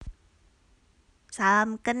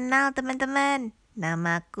Salam kenal teman-teman,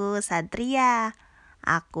 namaku Satria.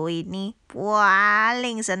 Aku ini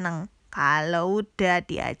paling seneng kalau udah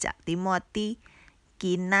diajak Timothy,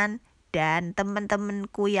 Kinan, dan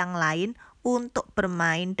teman-temanku yang lain untuk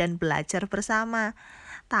bermain dan belajar bersama.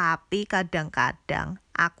 Tapi kadang-kadang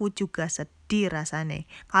aku juga sedih rasanya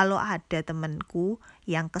kalau ada temanku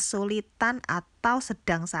yang kesulitan atau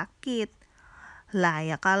sedang sakit. Lah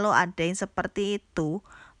ya kalau ada yang seperti itu,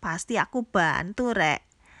 pasti aku bantu rek.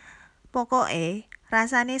 Pokoknya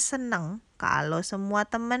rasanya seneng kalau semua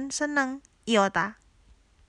temen seneng. Iya ta?